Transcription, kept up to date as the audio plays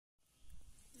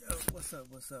What's up?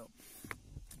 What's up?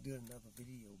 Doing another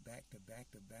video, back to back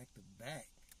to back to back.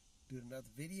 Doing another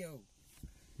video.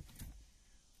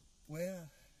 Well,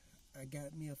 I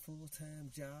got me a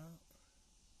full-time job.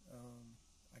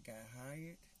 I got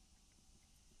hired.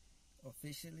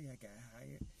 Officially, I got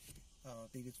hired.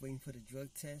 They just waiting for the drug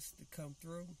test to come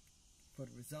through for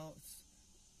the results.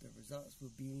 The results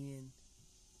will be in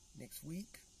next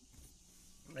week.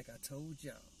 Like I told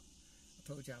y'all. I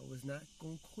told y'all I was not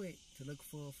going to quit to look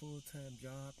for a full-time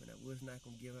job, and I was not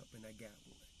going to give up, and I got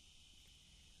one.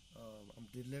 I'm a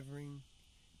delivery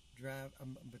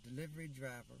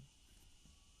driver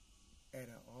at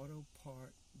an auto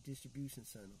part distribution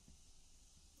center,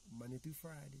 Monday through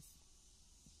Fridays.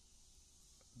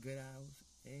 Good hours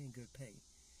and good pay.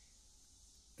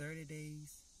 30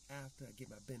 days after I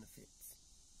get my benefits.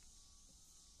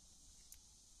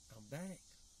 I'm back.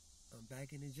 I'm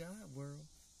back in the job world.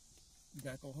 You're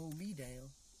not going to hold me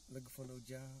down looking for no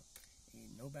job.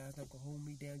 And nobody's not going to hold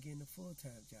me down getting a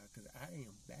full-time job, because I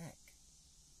am back.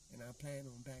 And I plan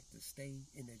on back to stay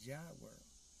in the job world.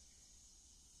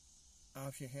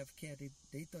 Option Healthcare, they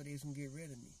thought they was going to get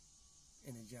rid of me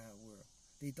in the job world.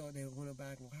 They thought they were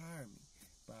nobody going to hire me.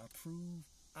 But I proved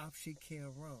Option Care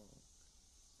wrong.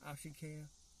 Option Care,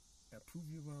 I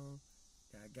proved you wrong,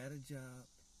 that I got a job,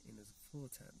 and it's a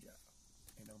full-time job.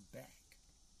 And I'm back.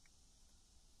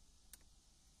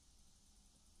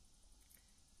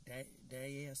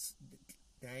 Danielle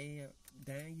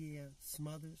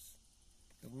Smothers,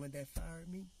 the one that fired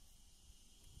me,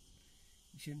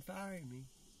 you shouldn't fire me.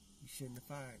 You shouldn't have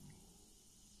fired me.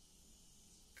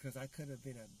 Because I could have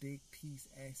been a big piece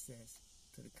access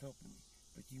to the company.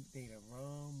 But you made a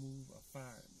wrong move of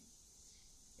firing me.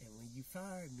 And when you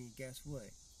fired me, guess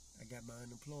what? I got my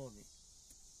unemployment.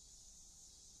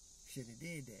 Shouldn't have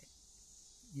did that.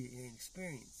 You're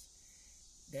inexperienced.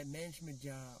 That management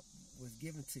job was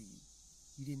given to you.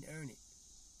 You didn't earn it.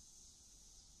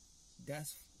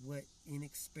 That's what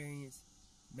inexperienced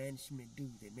management do.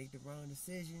 They make the wrong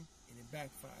decision and it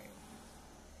backfire on you.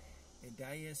 And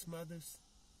Diane Smothers,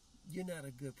 you're not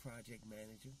a good project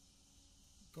manager.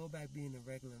 Go back being a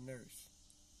regular nurse.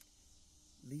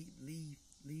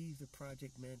 Leave the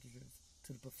project managers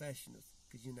to the professionals,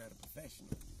 because you're not a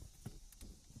professional.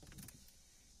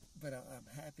 But I'm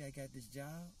happy I got this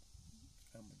job.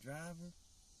 I'm a driver.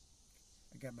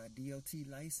 I got my DOT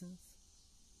license.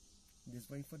 I'm just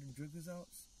waiting for the drug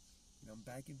results, and I'm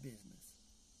back in business.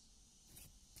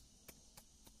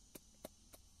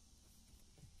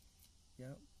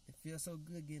 Yep, it feels so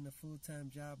good getting a full-time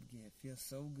job again. It feels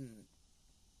so good.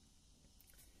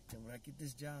 And when I get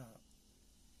this job,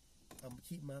 I'm going to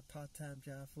keep my part-time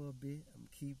job for a bit. I'm going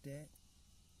to keep that.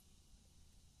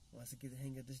 Once I get the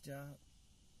hang of this job,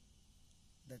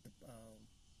 let the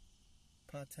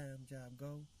part-time job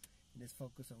go, and just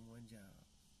focus on one job.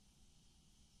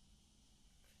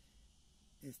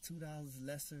 It's $2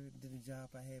 lesser than the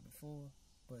job I had before,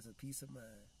 but it's a peace of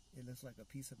mind. It looks like a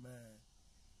peace of mind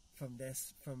from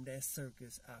that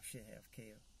circus, Option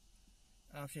Healthcare.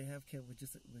 Option Healthcare was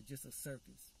just a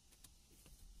circus.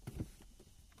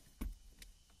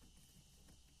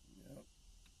 Yep.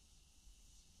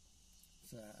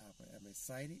 So I'm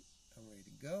excited. I'm ready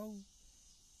to go.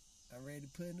 I'm ready to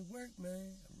put in the work,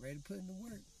 man. I'm ready to put in the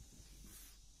work.